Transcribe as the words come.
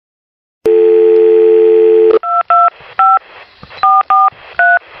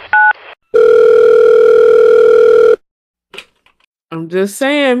just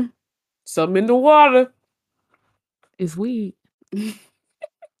saying. Something in the water. It's weed. You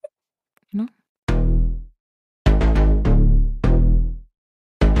know?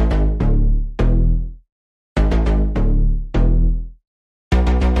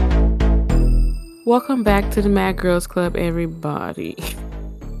 Welcome back to the Mad Girls Club, everybody.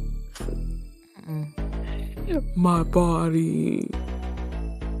 My body.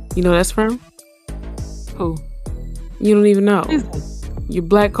 You know that's from? Who? You don't even know. What is it? Your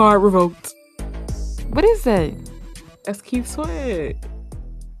black card revoked. What is that? That's Keith Sweat.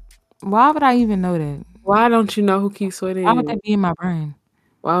 Why would I even know that? Why don't you know who Keith Sweat is? Why would that be in my brain?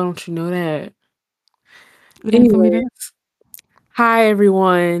 Why don't you know that? It ain't for me to know. Hi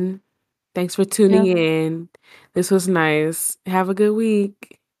everyone. Thanks for tuning in. This was nice. Have a good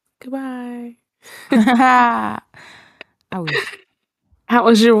week. Goodbye. I wish. How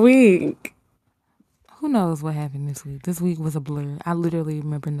was your week? Who knows what happened this week? This week was a blur. I literally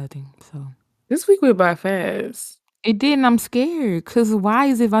remember nothing. So this week went by fast. It did, and I'm scared. Cause why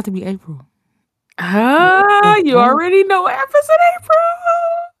is it about to be April? You already know what happens in April.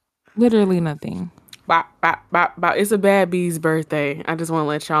 Literally nothing. It's a bad bee's birthday. I just want to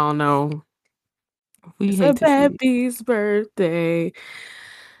let y'all know. It's a bad bee's birthday.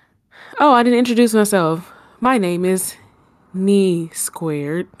 Oh, I didn't introduce myself. My name is Knee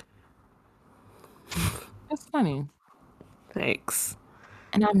Squared. That's funny. Thanks.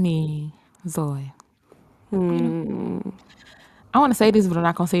 And I'm me, Zoe. I want to say this, but I'm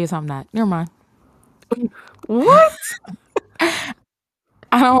not gonna say it, so I'm not. Never mind. What? I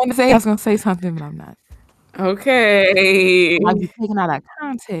don't want to say I was gonna say something, but I'm not. Okay. I'll be taken out of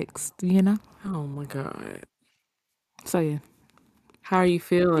context, you know? Oh my God. So yeah. How are you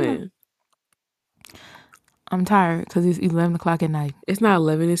feeling? I'm tired because it's 11 o'clock at night. It's not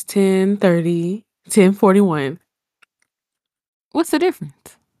 11, it's 10:30, 10:41. What's the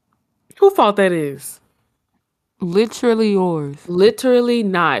difference? Who fault that is? Literally yours. Literally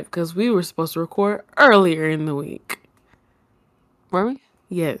not, because we were supposed to record earlier in the week. Were we?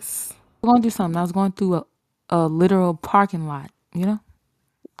 Yes. I was going to do something. I was going through a literal parking lot, you know?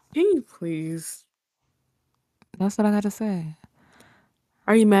 Can you please? That's what I got to say.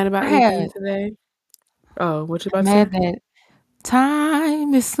 Are you mad about anything today? Oh, what you about to say? Mad that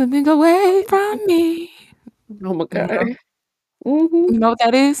time is slipping away from me. Oh my God. You know what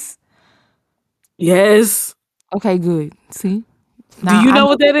that is? Yes. Okay, good. See? Do you know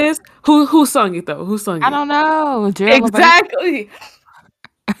what that is? Who sung it though? Who sung it? I don't know. Gerald exactly.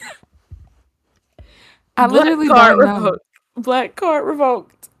 I literally don't know. Black card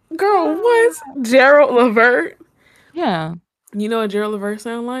revoked. Girl, what? Gerald Levert? Yeah. You know what Gerald Levert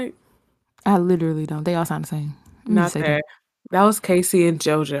sound like? I literally don't. They all sound the same. Not that. That was Casey and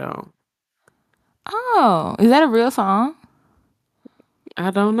JoJo. Oh, is that a real song?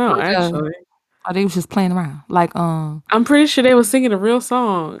 I don't know, actually. Oh, they was just playing around. Like, I'm pretty sure they was singing a real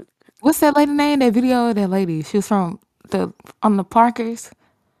song. What's that lady name? That video of that lady. She was from on the Parkers.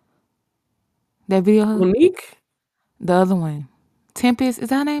 That video. Monique? The other one. Tempest. Is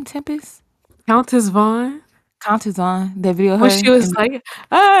that her name? Tempest? Countess Vaughn? Countess Vaughn. That video. When she was like,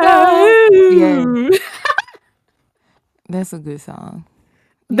 yeah. That's a good song.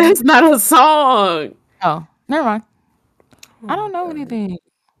 That's not a song. Oh, never mind. I don't know anything.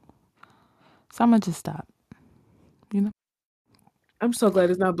 So I'm going to just stop. You know? I'm so glad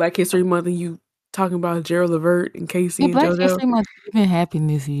it's not Black History Month and you talking about Gerald Levert and Casey and Black JoJo. History Month even happened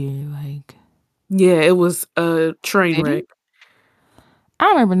this year. Like, yeah, it was a train wreck. I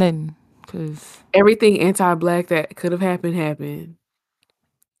don't remember nothing. Cause everything anti-Black that could have happened.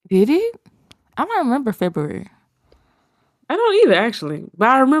 Did it? I don't remember February. I don't either, actually. But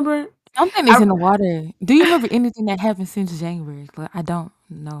I remember something is in the water. Do you remember anything that happened since January? Like, I don't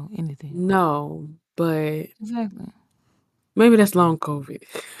know anything. No, but exactly. Maybe that's long COVID.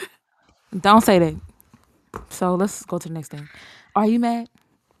 Don't say that. So let's go to the next thing. Are you mad?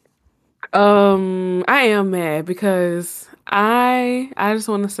 I am mad because I just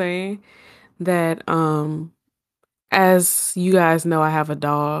want to say that as you guys know, I have a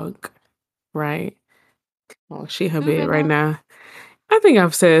dog, right? Oh, she in her bed right now. I think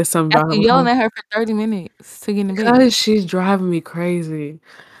I've said something about her. Yelling at her for 30 minutes to get in the bed. Because she's driving me crazy.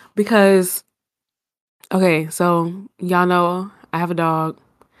 Because okay, so y'all know I have a dog,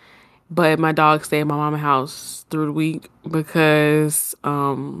 but my dog stay at my mama's house through the week because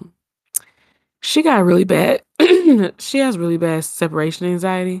she got really bad. She has really bad separation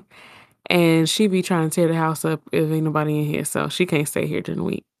anxiety, and she be trying to tear the house up if ain't nobody in here, so she can't stay here during the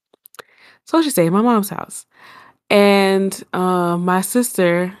week. So she stay at my mom's house. And my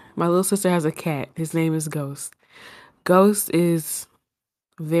little sister has a cat. His name is Ghost. Ghost is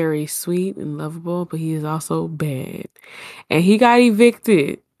very sweet and lovable, but he is also bad. And he got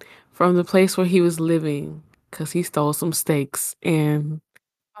evicted from the place where he was living because he stole some steaks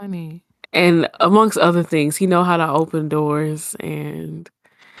Funny. and amongst other things, he know how to open doors and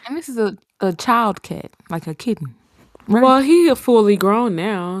And this is a child cat, like a kitten, right? well, he fully grown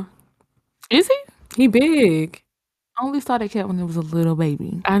now. Is he? He big. I only saw that cat when it was a little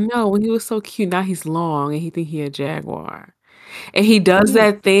baby. I know when he was so cute. Now he's long and he think he a jaguar. And he does Ew.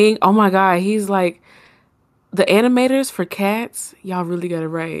 that thing. Oh my God, he's like the animators for cats, y'all really got it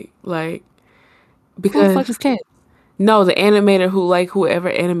right. Like Who the because fuck is cat? no, the animator who like whoever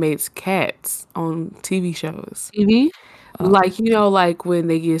animates cats on TV shows. TV? Oh, Like, like when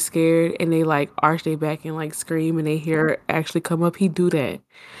they get scared and they like arch their back and like scream and they hear it actually come up, he do that.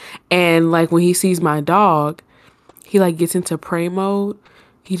 And like when he sees my dog, he like gets into prey mode.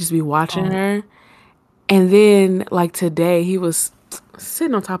 He just be watching oh, her. And then like today he was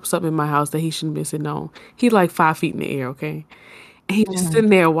sitting on top of something in my house that he shouldn't be sitting on. He like 5 feet in the air, okay? And he just mhm. sitting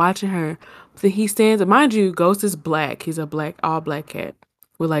there watching her. Then he stands, mind you, Ghost is black. He's a all black cat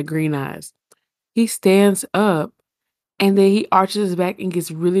with like green eyes. He stands up and then he arches his back and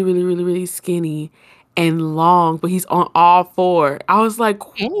gets really, really, really, really skinny and long, but he's on all four. I was like,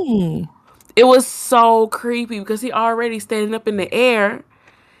 Hey, it was so creepy because he already standing up in the air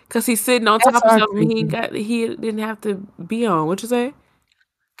because he's sitting on cats top of are something creepy. he didn't have to be on. What you say?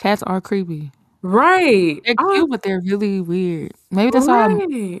 Cats are creepy. Right. They're cute, but they're really weird. Maybe that's why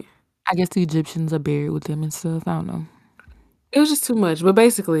Right. I guess the Egyptians are buried with them and stuff. I don't know. It was just too much. But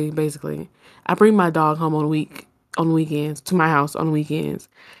basically, I bring my dog home on weekends to my house on weekends,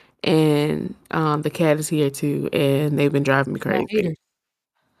 and the cat is here too, and they've been driving me Got crazy. haters.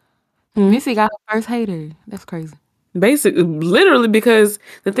 Hmm? Missy got her first hater. That's crazy. Basically, literally, because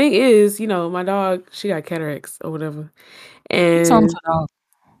the thing is, my dog, she got cataracts or whatever, What's wrong with and your dog?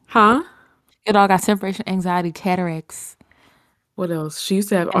 huh? Your dog got separation anxiety, cataracts, What else? She used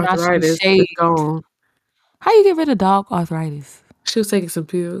to have and now she's arthritis. It's shaved. gone. How you get rid of dog arthritis? She was taking some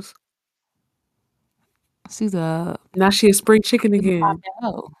pills. She's a Now she a spring chicken baby again. popping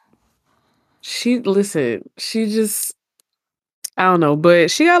hoe. She just, I don't know,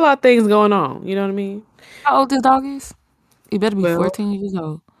 but she got a lot of things going on. You know what I mean? How old this dog is? You better be Well, 14 years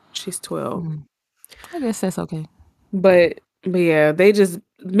old. she's 12. Mm, I guess that's okay. But yeah, they just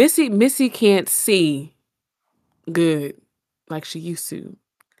Missy can't see good like she used to.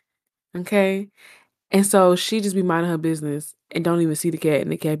 Okay? And so she just be minding her business and don't even see the cat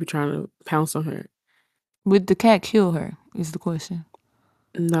and the cat be trying to pounce on her. Would the cat kill her? Is the question.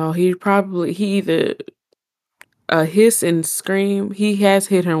 No, he either hiss and scream. He has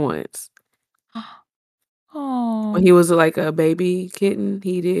hit her once. When Oh, he was like a baby kitten,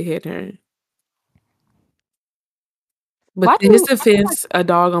 he did hit her. But why in his do I feel like defense, a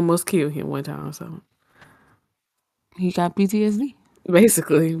dog almost killed him one time, so he got PTSD?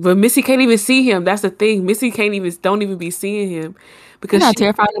 basically. But Missy can't even see him. That's the thing. Missy can't even don't even be seeing him You because know how she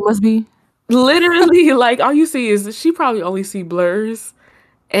terrifying it must be? literally like all you see is she probably only see blurs.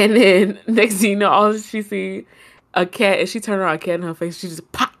 And then next thing you know, all she see a cat and she turn around a cat in her face, she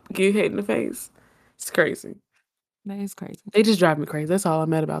just pop get hit in the face. It's crazy. That is crazy. They just drive me crazy. That's all I'm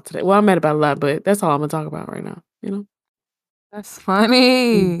mad about today. Well, I'm mad about a lot, but that's all I'm gonna talk about right now. That's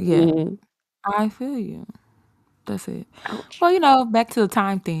funny. Yeah, Mhm. I feel you. That's it. Ouch. Well, back to the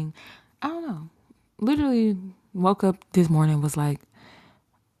time thing. I don't know. Literally woke up this morning, was like,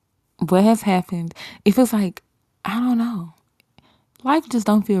 what has happened? It feels like, I don't know. Life just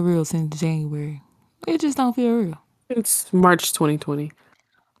don't feel real since January. It just don't feel real. It's March 2020.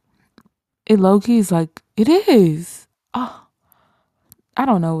 It low key is like, it is. Oh, I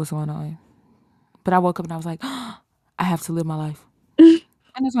don't know what's going on. But I woke up and I was like, I have to live my life.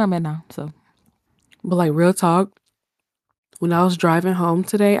 And that's where I'm at now. So, But like real talk, when I was driving home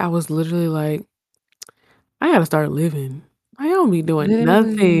today, I was literally like, I gotta start living. I don't be doing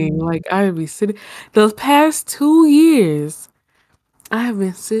nothing. literally, Like I be sitting the past 2 years, I have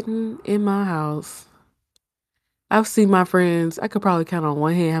been sitting in my house. I've seen my friends. I could probably count on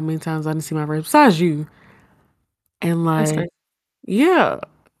one hand how many times I didn't see my friends besides you. And that's like, crazy. yeah.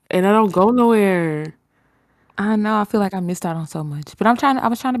 And I don't go nowhere. I know. I feel like I missed out on so much. But I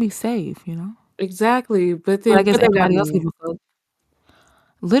was trying to be safe. Exactly. But But I then guess where that got everybody else give me? a fuck.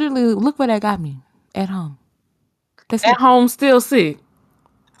 Literally, look where that got me. At home. That's At it. home still sick.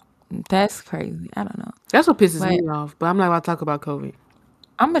 That's crazy. I don't know. That's what pisses But me off. But I'm not about to talk about COVID.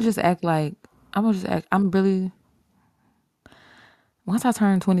 I'm gonna just act like I'm really once I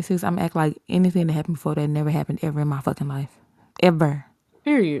turn 26, I'm act like anything that happened before that never happened ever in my fucking life. Ever.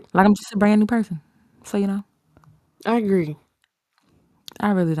 Period. Like I'm just a brand new person. So I agree.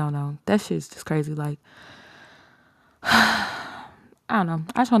 I really don't know. That shit's just crazy. Like, I don't know.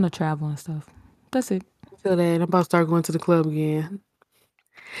 I just want to travel and stuff. That's it. I feel that I'm about to start going to the club again.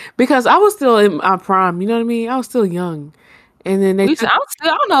 Because I was still in my prime, you know what I mean? I was still young. And then they I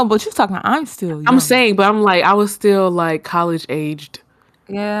don't know, but you talking. I'm still young. I'm saying, but I'm like, I was still like college aged.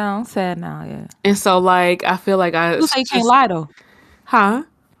 Yeah, I'm sad now. Yeah. And so like, I feel like I You say you can't just, lie though. huh?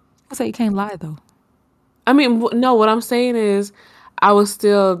 You say you can't lie though. I mean, no, what I'm saying is I was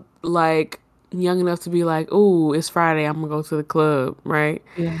still like young enough to be like, ooh, it's Friday, I'm gonna go to the club, right?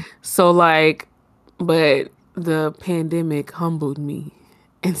 Yeah. So like, but the pandemic humbled me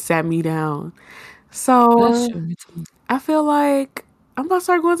and sat me down. That's So true. Me too. I feel like I'm about to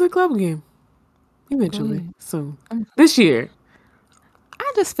start going to the club again Go eventually, ahead. soon. This year.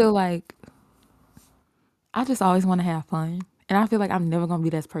 I just feel like I just always want to have fun, and I feel like I'm never gonna be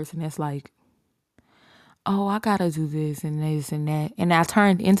that person that's like, oh, I gotta do this and that, and I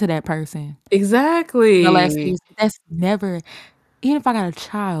turned into that person the last few Exactly. years. That's never. Even if I got a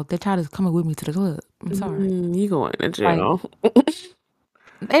child, that child is coming with me to the club. I'm sorry. You going to Like, jail.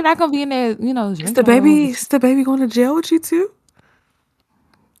 they're not gonna be in there, Is drinking alone. the baby going to jail with you too?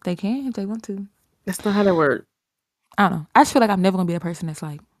 They can if they want to. That's not how that works. I don't know. I just feel like I'm never gonna be a person that's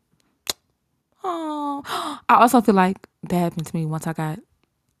like, oh. I also feel like that happened to me once I got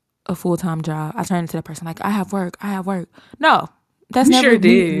a full-time job. I turned into that person like, I have work. No, that's You never sure me.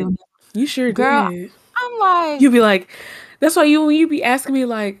 did. You sure Girl, did. I'm like, You be like, that's why you be asking me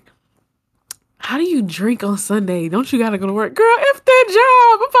like, how do you drink on Sunday? Don't you gotta go to work? Girl, F that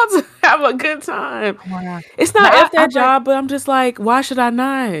job. I'm about to have a good time. oh my God. It's But not F I that job, but I'm just like, why should I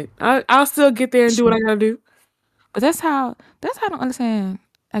not? I'll still get there and do what I gotta do. But that's how I don't understand.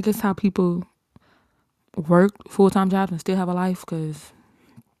 I guess how people work full-time jobs and still have a life, because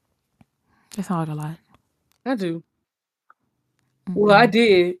that sounds like a lot. I do. Well, I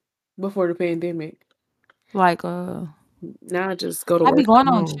did before the pandemic. Like, Now I just go to I be work, going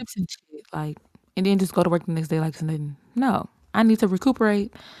come on home. trips and shit, like, and then just go to work the next day like it's nothing. No, I need to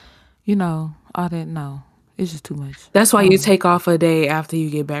recuperate. All that. No, it's just too much. That's why I you don't know. take off a day after you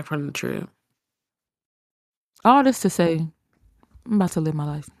get back from the trip. All this to say, I'm about to live my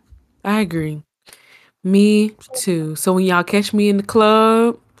life. I agree. Me too. So when y'all catch me in the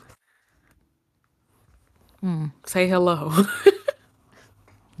club, say hello.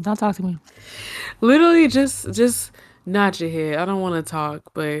 Don't talk to me. Literally just nod your head. I don't want to talk,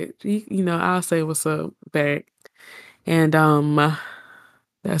 but I'll say what's up back. And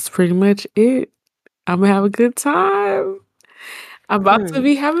that's pretty much it. I'm gonna have a good time. I'm about to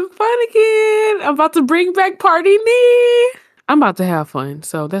be having fun again. I'm about to bring back Party Me. I'm about to have fun.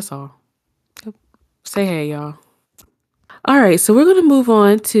 So that's all. Yep. Say hey, y'all. All right, so we're gonna move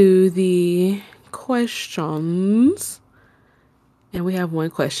on to the questions. And we have one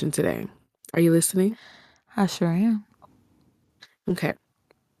question today. Are you listening? I sure am. Okay.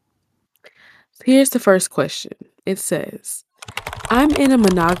 So here's the first question. It says, I'm in a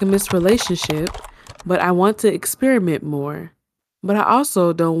monogamous relationship, but I want to experiment more. But I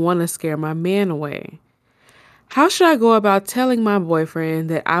also don't want to scare my man away. How should I go about telling my boyfriend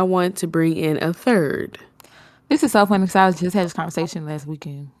that I want to bring in a third? This is so funny because I just had this conversation last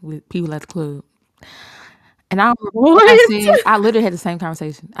weekend with people at the club. And I don't remember what I said. I literally had the same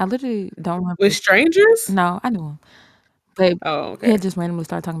conversation. I literally don't remember. With strangers? No, I knew him. But Oh, he okay. had just randomly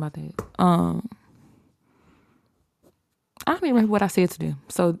started talking about that. I don't even remember what I said to them.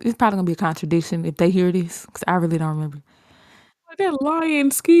 So it's probably going to be a contradiction if they hear this, because I really don't remember. That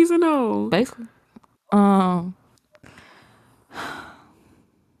lying skis and all. Basically.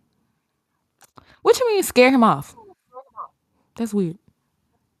 What you mean scare him off? That's weird.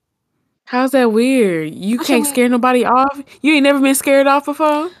 How's that weird? You What you can't mean? scare nobody off? You ain't never been scared off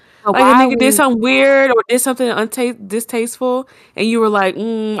before? But Like a why nigga did would something weird or did something distasteful, and you were like, I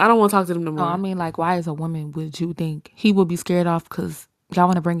don't want to talk to them no no, I more. mean, like, why as a woman would you think he would be scared off because y'all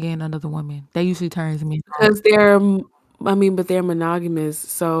want to bring in another woman? That usually turns me off. Because but they're monogamous,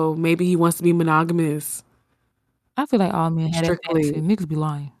 so maybe he wants to be monogamous. I feel like all men have that fantasy. Strictly. Niggas be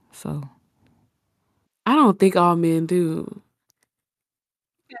lying. So I don't think all men do.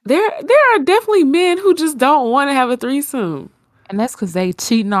 There are definitely men who just don't want to have a threesome. and that's because they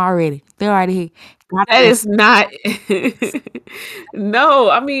cheating already. They already got That this. is not. No,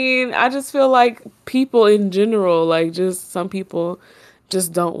 I mean, I just feel like people in general, like just some people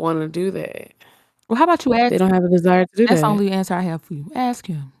just don't want to do that. Well, how about you ask They him? don't have a desire to do That's the that. only answer I have for you. Ask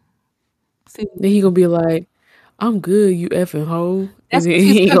him. See, Then he gonna be like, I'm good, you effing hoe. And that's then because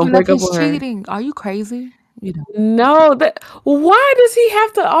he's he gonna covering up break up his with her. cheating. Are you crazy? You know. No, that why does he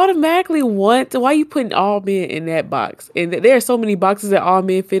have to automatically want why you putting all men in that box? And there are so many boxes that all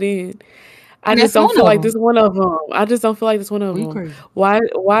men fit in. I And just that's don't one feel of like them. this one of them. I just don't feel like this one of Well, you them. crazy.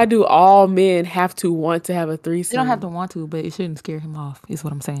 Why do all men have to want to have a They don't have to threesome? want to, but it shouldn't scare him off, is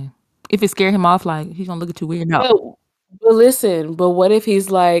what I'm saying. If it scare him off, like, he's gonna look at you weird. No. But but listen, but what if he's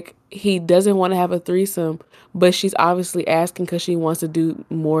like he doesn't want to have a threesome, but she's obviously asking because she wants to do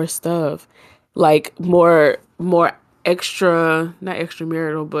more stuff, like more extra, not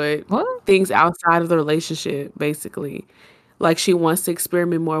extramarital, but What? things outside of the relationship, basically. Like she wants to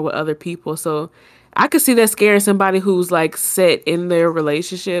experiment more with other people. So I could see that scaring somebody who's like set in their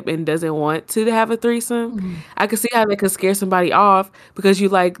relationship and doesn't want to have a threesome. Mhm. I could see how that could scare somebody off because you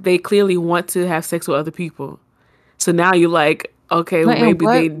like they clearly want to have sex with other people. So now you're like, okay, well But in maybe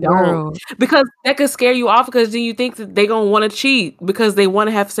what they don't. world? Because that could scare you off because then you think that they gonna want to cheat because they want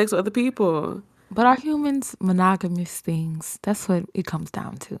to have sex with other people. But are humans monogamous things? That's what it comes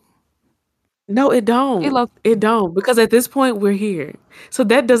down to. No, it It don't. look It don't. Because at this point we're here. So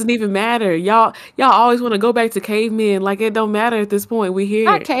that doesn't even matter. Y'all always want to go back to cavemen. Like it don't matter at this point. We're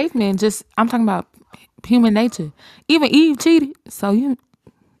not here. cavemen, just I'm talking about human nature. Even Eve cheated. So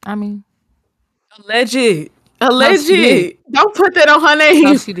I mean, Alleged. no, she did. Alleged. Don't put that on her No,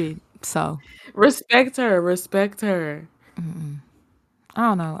 name. she did. So Respect her. Respect her. I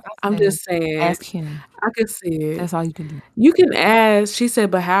don't know. I I'm said just saying. ask him. I could see it. That's all you can do. You can ask. She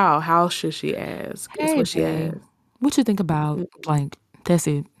said, but how? How should she ask? Is Hey what she babe, asked. what you think about blank? That's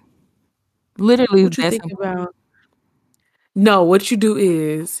it. Literally What you that's think about? No, what you do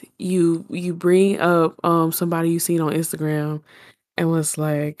is you bring up somebody you seen on Instagram and was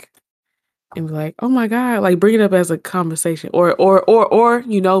like and be like, oh my God, like bring it up as a conversation. Or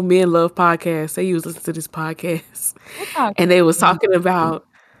men love podcasts. Say you was listening to this podcast what podcast and they was do you talking listen about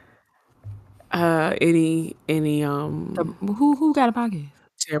any to? Who got a podcast?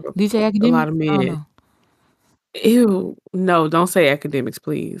 terrible DJ a lot Academics? of I don't men. know. Ew. No, don't say academics,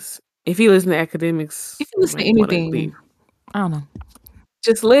 please. If you listen to academics, If you you listen to might want to anything, leave. I don't know.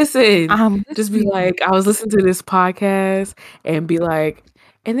 Just listen. I'm Just be listening. like, I was listening to this podcast and be like,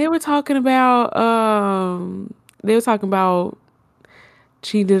 and they were talking about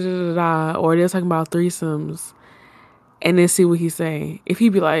she da da da da, or they were talking about threesomes, and then see what he's saying. If he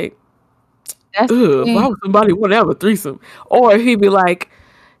be like, That's the ugh, thing. why would somebody want to have a threesome? Or if he like,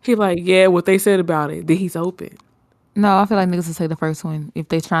 yeah, what they said about it, then he's open. No, I feel like niggas will say the first one if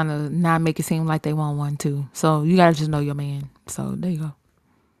they trying to not make it seem like they want one too. So you gotta just know your man. So there you go.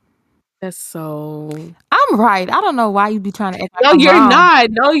 That's so I'm right. I don't know why you be trying to act like no, I'm you're wrong. not.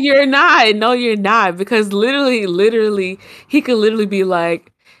 No, you're not. No, you're not. Because literally, he could literally be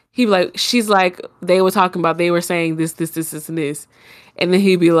like, he'd be like, she's like, they were talking about, they were saying this, and this. And then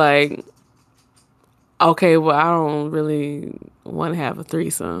he'd be like, okay, well, I don't really want to have a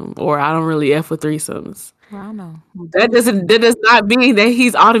threesome, or I don't really F with threesomes. Well, I know. That does not mean that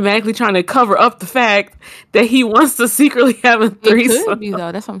he's automatically trying to cover up the fact that he wants to secretly have a It could threesome. be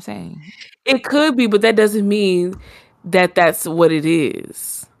though. That's what I'm saying. It could be, but that doesn't mean that that's what it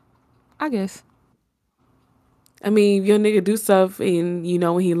is. I guess. I mean, if your nigga do stuff and you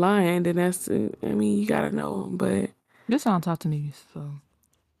know when he lying, then that's, I mean, you gotta know him. But This I don't talk to niggas. So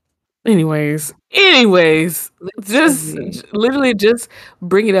anyways, literally. literally just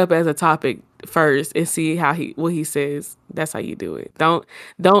bring it up as a topic first and see what he says. That's how you do it. Don't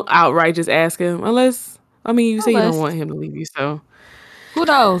outright just ask him unless, I mean, you say you don't Unless want him to leave you, so who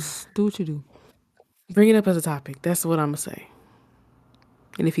knows? Do what you do. bring it up as a topic. That's what I'm gonna say.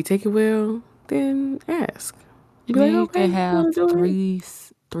 And if he take it well, then ask. Be like, Men okay, can you have wanna do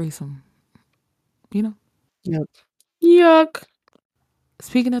it? threesome. You know. Yuck. Yuck.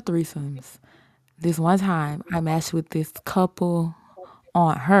 Speaking of threesomes, this one time I matched with this couple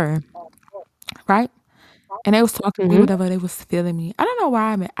on her, right? And they was talking to me, Mm-hmm. whatever. They was feeling me. I don't know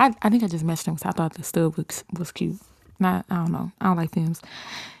why I met. I think I just matched them because I thought the stud was cute. Not I don't know. I don't like films.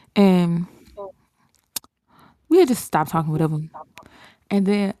 And we had just stopped talking, whatever. And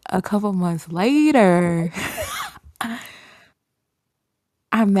then a couple months later,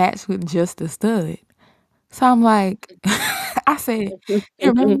 I matched with just the stud. So I'm like, I said, "You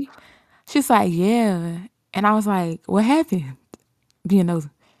remember me?" She's like, "Yeah." And I was like, "What happened?" Being nosy.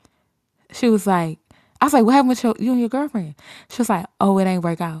 She was like, I was like, "What happened with you and your girlfriend?" She was like, "Oh, it ain't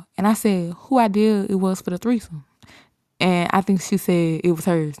work out." And I said, "Who idea it was for the threesome?" And I think she said it was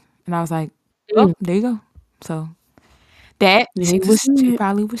hers. And I was like, "Oh, Mm, there you go." So that you hate to see she it.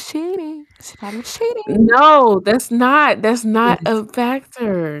 probably was cheating. She probably was cheating. No, that's not It a is.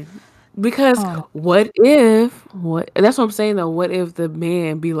 factor. Because Oh, what that's what I'm saying though. What if the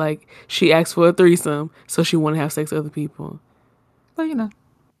man be like, she asked for a threesome, so she want to have sex with other people? but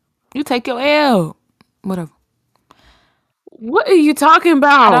you take your L. Whatever. What are you talking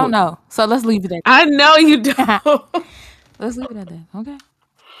I don't about? know. So let's leave it I know you at don't. let's leave it at that. Okay.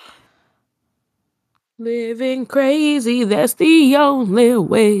 Living crazy, that's the only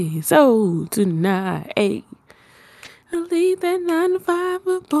way. So tonight, I leave that 9 to 5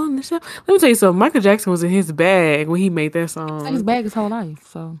 up on the shelf. Let me tell you something. Michael Jackson was in his bag when he made that It's in his song. bag his whole life.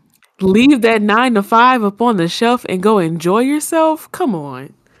 So Leave that 9 to 5 up on the shelf and go enjoy yourself. Come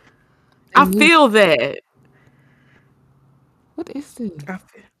on, I and feel that. what is this?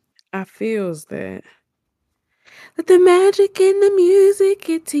 I feels that. Let the magic and the music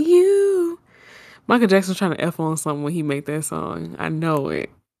get to you. Michael Jackson trying to F on something when he made that song. I know it.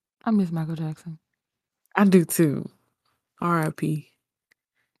 I miss Michael Jackson. I do too. R.I.P.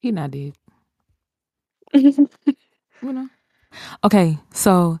 He not dead. You know. Okay,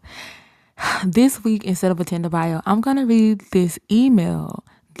 so this week instead of a Tinder bio, I'm gonna read this email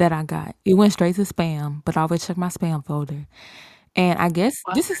that I got. It went straight to spam, but I always check my spam folder. And I guess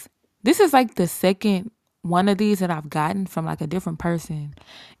this is like the second one of these that I've gotten from like a different person.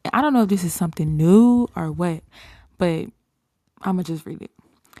 And I don't know if this is something new or what, but I'm gonna just read it.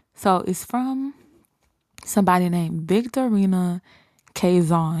 So it's from somebody named Victorina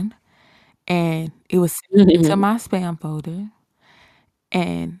Kazon, and it was sent to my spam folder.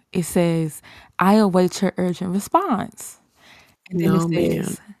 And it says, I await your urgent response. And then it No, man.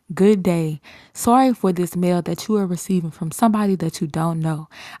 says, good day. Sorry for this mail that you are receiving from somebody that you don't know.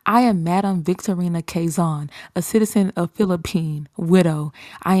 I am Madam Victorina Quezon, a citizen of Philippine, widow.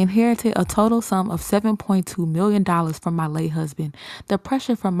 I inherited a total sum of $7.2 million from my late husband. The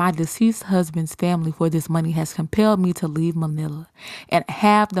pressure from my deceased husband's family for this money has compelled me to leave Manila. And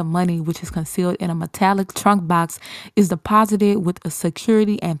half the money, which is concealed in a metallic trunk box, is deposited with a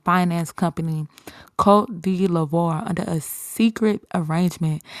security and finance company, Cote de Lavore, under a secret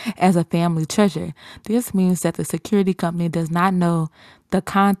arrangement as a family treasure. This means that the security company does not know the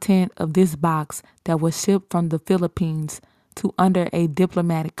content of this box that was shipped from the Philippines to under a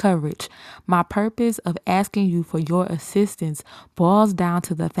diplomatic coverage. My purpose of asking you for your assistance boils down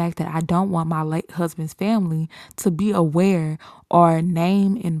to the fact that I don't want my late husband's family to be aware or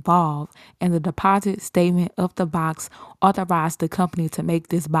name involved, and the deposit statement of the box authorized the company to make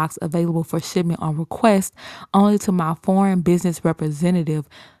this box available for shipment on request only to my foreign business representative,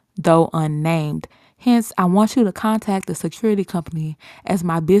 though unnamed. Hence, I want you to contact the security company as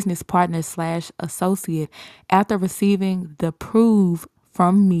my business partner / associate after receiving the proof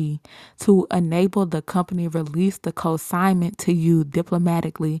from me to enable the company release the consignment to you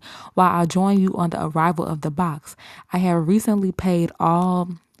diplomatically while I join you on the arrival of the box. I have recently paid all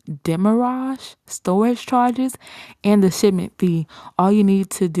demurrage storage charges and the shipment fee. All you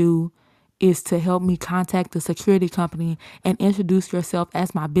need to do is to help me contact the security company and introduce yourself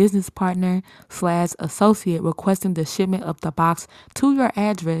as my business partner / associate, requesting the shipment of the box to your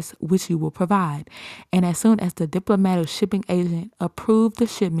address, which you will provide. And as soon as the diplomatic shipping agent approves the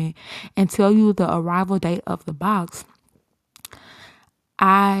shipment and tell you the arrival date of the box,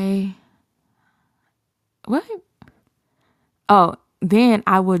 what? Oh, then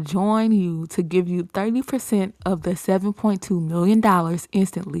I will join you to give you 30% of the $7.2 million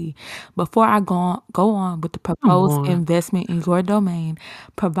instantly before I go on with the Come proposed on. investment in your domain,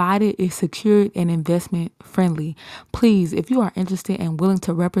 provided it's secured and investment friendly. Please, if you are interested and willing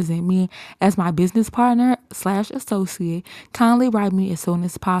to represent me as my business partner / associate, kindly write me as soon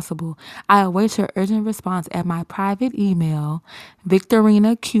as possible. I await your urgent response at my private email,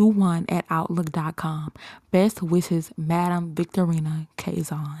 victorinaQ1@outlook.com. Best wishes, Madam Victorina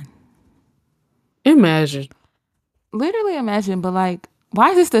Kazon. Imagine. Literally imagine, but like, why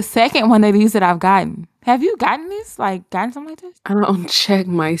is this the second one of these that I've gotten? Have you gotten this? Like, gotten something like this? I don't check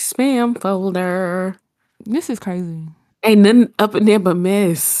my spam folder. This is crazy. Ain't nothing up in there but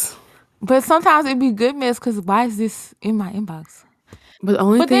mess. But sometimes it'd be good mess because why is this in my inbox? But the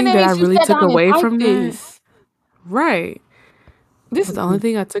only But then thing that that I means you really sat took down and away typed from that, this. right? This But is the only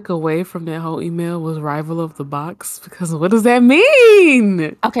thing I took away from that whole email was rival of the box, because what does that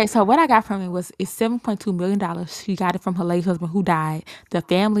mean? okay. So what I got from it was it's $7.2 million. She got it from her late husband who died. The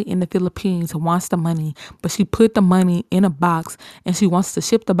family in the Philippines wants the money, but she put the money in a box and she wants to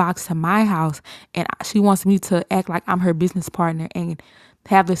ship the box to my house, and she wants me to act like I'm her business partner and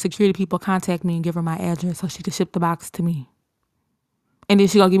have the security people contact me and give her my address so she can ship the box to me. And then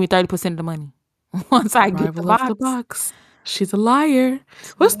she gonna give me 30% of the money once I get the Rival of the box. box. She's a liar.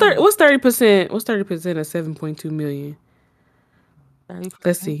 What's 30%? What's 30% of 7.2 million? 30%.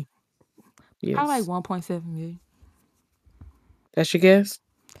 Let's see. Probably like Yes. 1.7 million. That's your guess?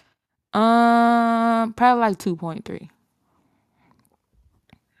 Probably like 2.3.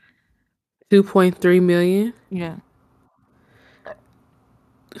 2.3 million. Yeah.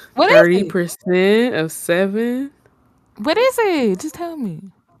 What is it? 30% of 7. What is it? Just tell me.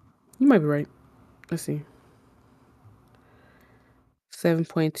 You might be right. Let's see.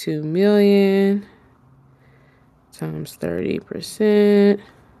 7.2 million times 30%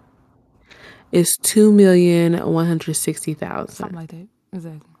 is 2,160,000. Something like that.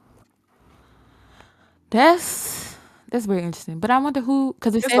 Exactly. That's very interesting. But I wonder who,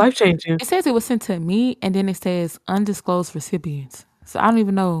 because It's life changing. it says it was sent to me, and then it says undisclosed recipients. So I don't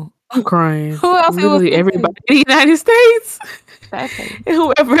even know I'm crying. who else it was Literally sent to. everybody in the United States. That's crazy. And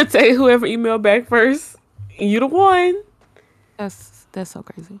whoever emailed back first, you the one. That's so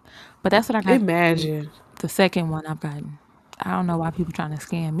crazy. But that's what I got. Imagine. The second one I've gotten. I don't know why people trying to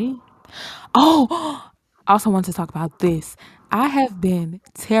scam me. Oh, I also want to talk about this. I have been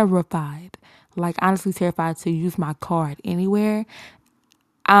terrified, like honestly terrified to use my card anywhere.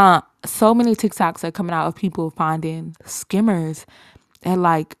 So many TikToks are coming out of people finding skimmers at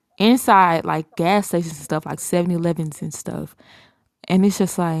like inside like gas stations and stuff, like 7-Elevens and stuff. And it's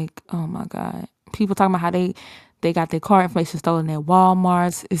just like, oh my God. People talking about how they got their card information stolen at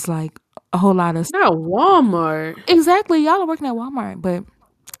Walmart's. It's like a whole lot of Not Walmart. exactly. Y'all are working at Walmart, but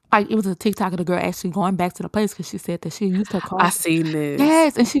like it was a TikTok of the girl actually going back to the place because she said that she used her card. I seen this.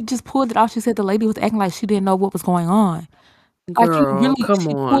 Yes, and she just pulled it off. She said the lady was acting like she didn't know what was going on. Like you Girl, really, come she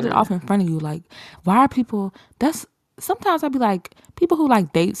pulled it on. off in front of you. Like, why are people? That's sometimes I'd be like, people who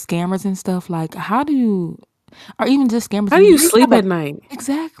like date scammers and stuff. Like, how do you, or even just scammers? How do you really sleep have at night?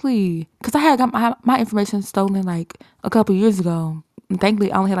 exactly, because I had got my information stolen like a couple years ago. And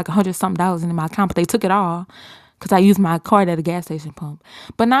thankfully, I only had like $100-something in my account, but they took it all because I used my card at a gas station pump.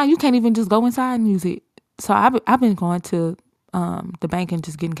 But now you can't even just go inside and use it. So I've been going to the bank and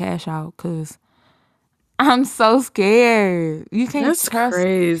just getting cash out because I'm so scared. You can't That's trust.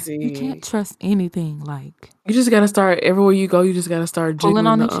 crazy. You can't trust anything. Like You just gotta start everywhere you go. You just gotta start pulling jiggling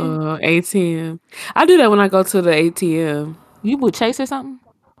on the this shit. ATM. I do that when I go to the ATM. You would chase or something.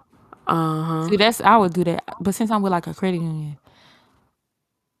 Uh-huh. See, I would do that. But since I'm with like a credit union,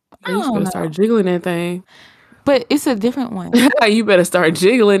 I You just don't better know. start jiggling that thing. But it's a different one. You better start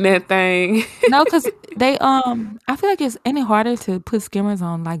jiggling that thing. No, because they I feel like it's any harder to put skimmers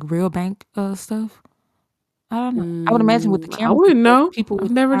on like real bank stuff. I don't know. I would imagine with the I cameras wouldn't because know. people I've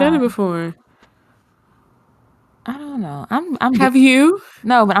would never done it before. I don't know. I'm Have you?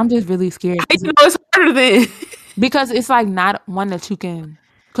 no, but I'm just really scared How you know it's harder then? because it's like not one that you can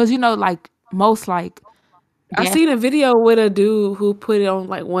because you know like most like I gas. seen a video with a dude who put it on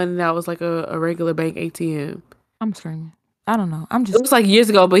like one that was like a regular bank ATM. I'm screaming. I don't know. I'm It just was like years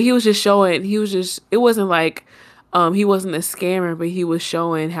ago, but he was just showing. He was just. It wasn't like, he wasn't a scammer, but he was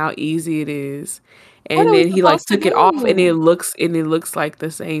showing how easy it is. what And are we then he like supposed to took it off, and do? it looks like the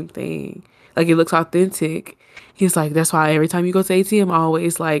same thing. Like it looks authentic. He's like, that's why every time you go to ATM, I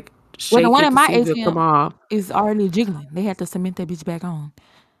always like Well, the shake one it in to my see if it'll come ATM off. is already jiggling. They had to cement that bitch back on.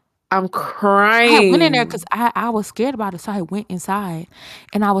 I'm I had went in there crying. because I was scared about it, so I went inside,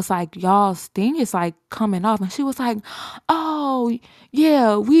 and I was like, "Y'all's thing is like coming off," and she was like, "Oh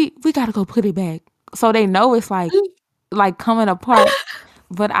yeah, we gotta go put it back." So they know it's like coming apart,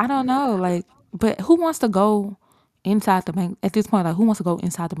 but I don't know, like, but who wants to go inside the bank at this point? Like, who wants to go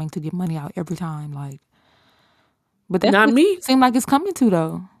inside the bank to get money out every time? Like, but that's Not what me. it seemed like it's coming to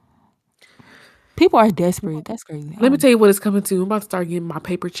though. People are desperate. That's crazy. I Let me don't tell you what it's coming to. I'm about to start getting my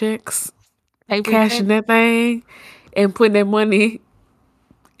paper checks, paper check. cashing that thing, and putting that money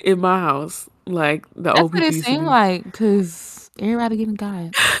in my house, like the That's old what people it used to seemed do. like because everybody getting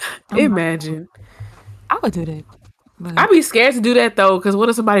God. I'm not. Imagine. I would do that. But I'd be scared to do that though, because what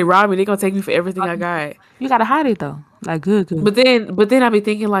if somebody rob me? They gonna take me for everything I got. you gotta hide it though. Like good. But then I'd be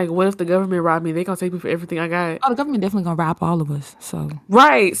thinking like, what if the government robbed me? They gonna take me for everything I got. Oh, the government definitely gonna rob all of us. So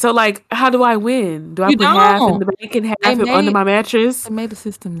Right. So like, how do I win? Do I you put half in don't. the bank and They half under made my mattress? they made a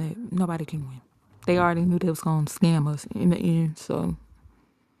system that nobody can win. They already knew they was gonna scam us in the end. So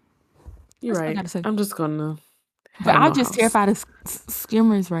You're that's what I right. gotta say. I'm just gonna But have I'm no just house. terrified of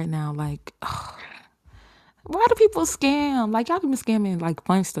skimmers right now. Like, why do people scam? Like y'all been scamming like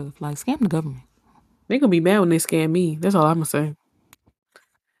fun stuff. Like scam the government. They gonna be mad when they scam me. That's all I'm gonna say.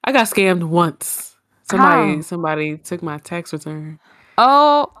 I got scammed once. How? Somebody took my tax return,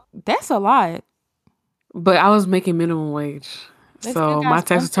 Oh, that's a lot. but I was making minimum wage, They still so my got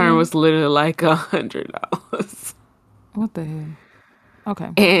tax return something. was literally like $100. What the hell? Okay.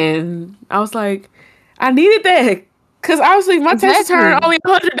 And I was like, I needed that because obviously my tax return Exactly. only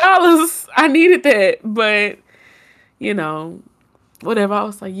 $100. I needed that, but you know, whatever. I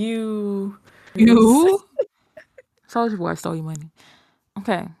was like, you. You Soldier Boy stole your money.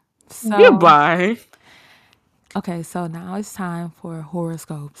 Okay. So Goodbye. so now it's time for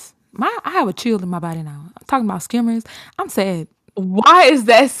horoscopes. I have a chill in my body now. I'm talking about skimmers. I'm sad. Why is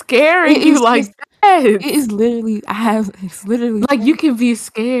that It scaring you is like just that? it is literally it's literally Like you can be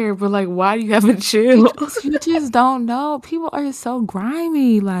scared, but like, why do you have a chill? because you just don't know. People are so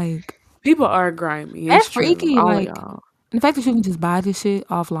grimy. Like People are grimy. It's that's true. freaky. All of Like y'all. the fact that you can just buy this shit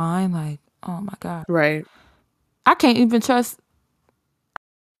offline, like, oh my God. Right. I can't even trust.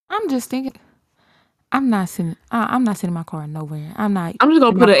 I'm just thinking. I'm not sitting my car nowhere. I'm not I'm just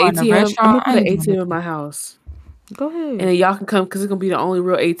gonna sitting my put an car in a ATM. I'm restaurant. gonna I put an ain't doing ATM in nothing. my house, Go and ahead. then y'all can come because it's gonna be the only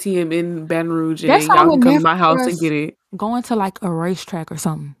real ATM in Baton Rouge, and That's then why I y'all would can come to never my house and get trust it. going to like a racetrack or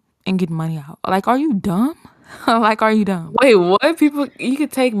something and getting money out. Like, are you dumb? Like, are you dumb? Wait, what? People, you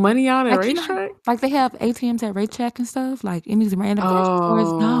could take money out at a Like, you know, racetrack? like they have ATMs at racetrack and stuff. Like in these random grocery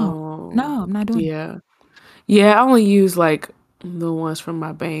stores. No, Oh, no, I'm not doing it. yeah. Yeah, I only use like the ones from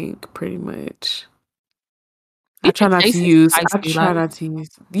my bank, pretty much. Even Chase is I shiesty. try Like, not to use.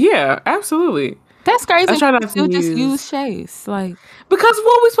 Yeah, absolutely. that's I crazy. try People not to still just use use Chase. Like, because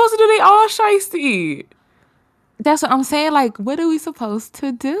what we supposed to do? They all shiesty. that's what I'm saying. Like, what are we supposed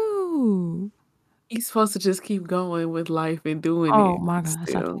to do? You're supposed to just keep going with life and doing Oh it my gosh, I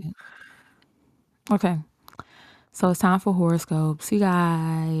still. can't. Okay. So it's time for horoscopes, you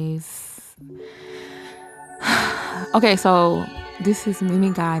guys. Okay, so this is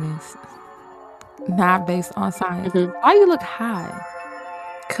mini guidance, not based on science. Mhm. Why you look high?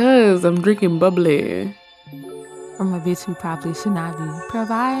 Cause I'm drinking bubbly. From a bitch who probably should not be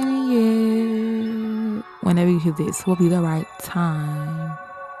providing it. Whenever you hear this, will be the right time.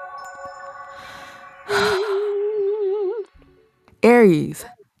 Aries,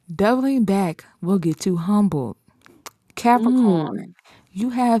 doubling back will get you humbled. Capricorn, Mm. you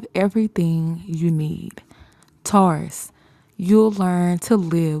have everything you need. Taurus, you'll learn to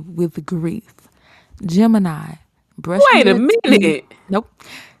live with grief. Gemini, brushing Wait a your teeth. minute. Nope.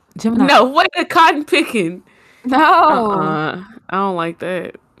 Gemini, No, wait a cotton picking. no. I don't like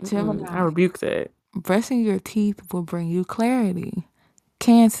that. I Gemini, rebuke that. brushing your teeth will bring you clarity.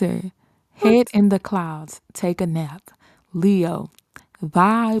 Cancer, head What? in the clouds, take a nap. Leo,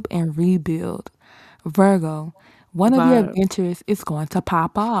 vibe and rebuild. Virgo, one of your Vibe. adventures is going to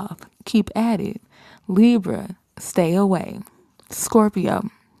pop off. Keep at it. Libra, stay away. Scorpio,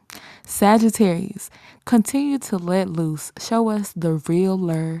 Sagittarius, continue to let loose. Show us the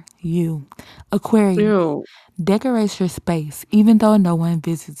realer you. Aquarius, Ew. decorate your space even though no one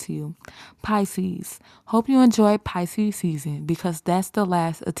visits you. Pisces, hope you enjoy Pisces season because that's the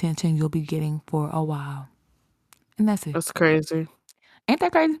last attention you'll be getting for a while. And that's it. That's crazy. Ain't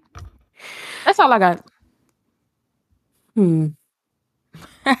that crazy? That's all I got. Hmm.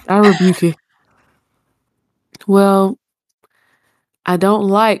 I rebuke it. Well, I don't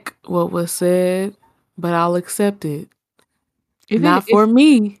like what was said, but I'll accept it. If it Not for if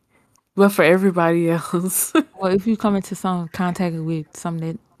me, but for everybody else. well, if you come into some contact with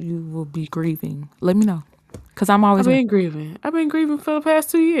something that you will be grieving, let me know. Cause I'm always ready. I've been grieving for the past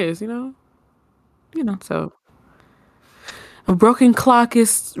 2 years, you know? You know. So a broken clock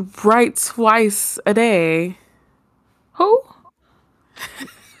is right twice a day. Who?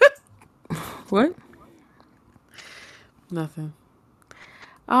 What? Nothing.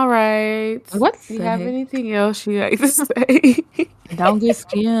 All right. What Do you the have heck? anything else you like to say? Don't get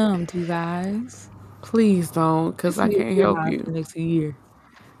skimmed, you guys. Please don't, This because will I be a can't fear of help mine for the you. next year.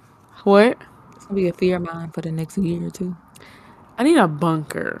 What? It's gonna be a fear of mine for the next year or two. I need a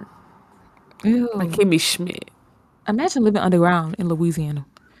bunker. Like Ew. Kimmy Schmidt. Imagine living underground in Louisiana.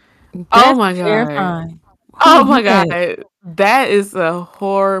 Oh That's my God. terrifying. Oh Who my did God. that? That is a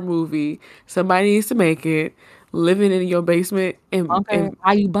horror movie. Somebody needs to make it. Living in your basement Bunker,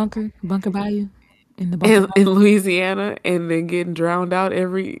 Bayou Bunker, Bunker Bayou, in the Bunker in Bayou. Louisiana and then getting drowned out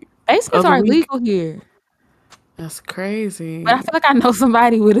every Basements other are week. illegal here, That's but I crazy. feel like I know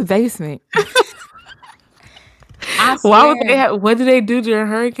somebody with a basement. I Why would they swear. have, what do they do during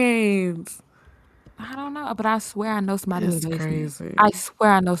hurricanes? I don't know, but I swear I know somebody with That's a basement. crazy. I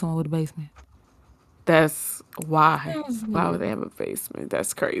swear I know someone with a basement. That's why. Why would Seriously. they have a basement?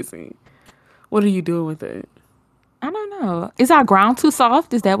 That's crazy. What are you doing with it? I don't know. Is our ground too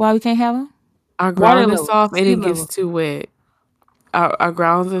soft? Is that why we can't have them? Our Water ground is level, soft and sea it gets level. too wet. Our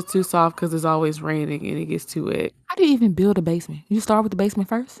grounds are too soft because it's always raining and it gets too wet. How do you even build a basement? You start with the basement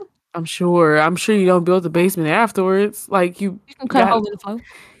first. I'm sure. I'm sure you don't build the basement afterwards. Like You can cut a got hole in the floor.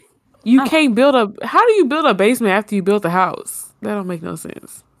 you I don't can't build a how do you build a basement after you built the house? That don't make no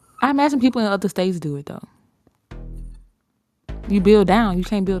sense. I imagine people in other states do it though. You build down, you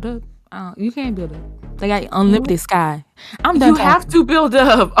can't build up. You can't build up. They got unlimited sky. I'm done. You have to build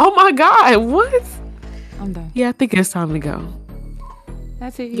up. Oh my God, what? I'm done. Yeah, I think it's time to go.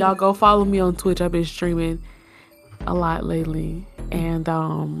 That's it. Y'all go follow me on Twitch. I've been streaming a lot lately. And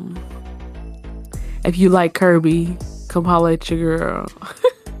if you like Kirby, come holla at your girl.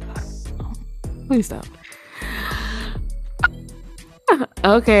 Please stop.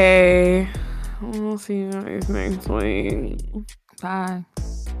 Okay. We'll see you guys next week. Bye.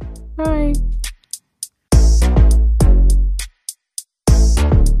 Bye.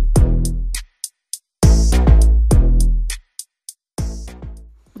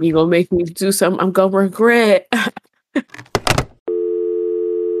 You gonna make me do something I'm gonna regret.